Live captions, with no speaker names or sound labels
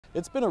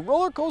It's been a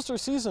roller coaster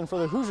season for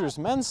the Hoosiers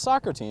men's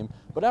soccer team,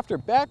 but after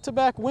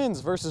back-to-back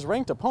wins versus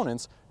ranked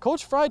opponents,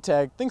 Coach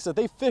Freitag thinks that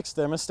they fixed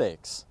their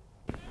mistakes.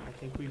 I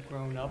think we've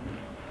grown up.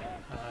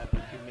 I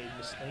think we made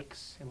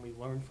mistakes and we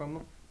learned from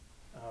them.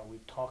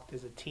 We've talked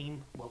as a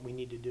team what we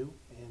need to do,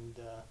 and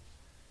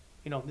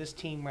you know, this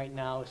team right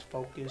now is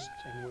focused,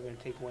 and we're going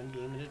to take one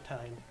game at a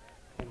time,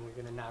 and we're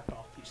going to knock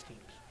off these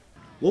teams.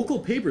 Local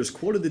papers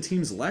quoted the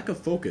team's lack of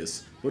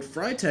focus, but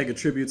Freitag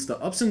attributes the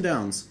ups and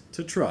downs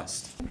to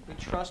trust. We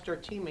trust our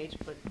teammates,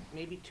 but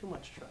maybe too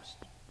much trust.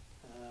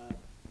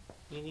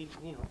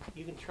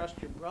 You can trust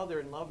your brother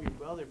and love your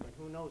brother, but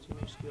who knows, he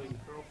may steal your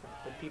girlfriend.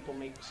 But people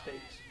make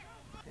mistakes,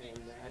 and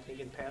I think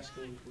in past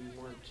games we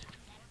weren't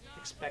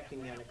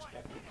expecting the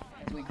unexpected.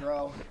 As we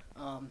grow,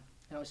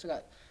 we still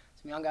got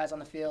some young guys on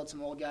the field,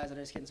 some old guys that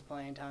are just getting some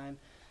playing time.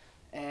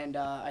 And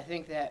I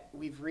think that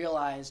we've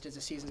realized as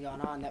the season's gone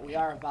on that we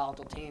are a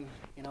volatile team,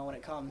 when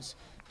it comes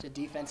to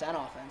defense and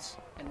offense.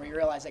 And we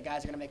realize that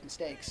guys are going to make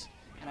mistakes.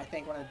 And I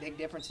think one of the big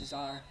differences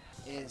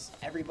is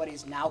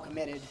everybody's now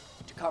committed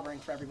to covering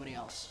for everybody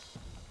else.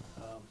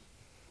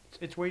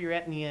 It's where you're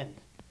at in the end.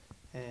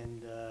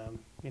 And,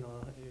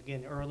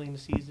 again, early in the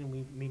season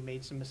we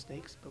made some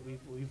mistakes, but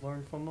we've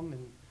learned from them,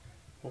 and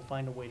we'll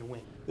find a way to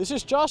win. This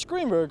is Josh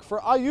Greenberg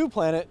for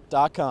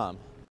IUplanet.com.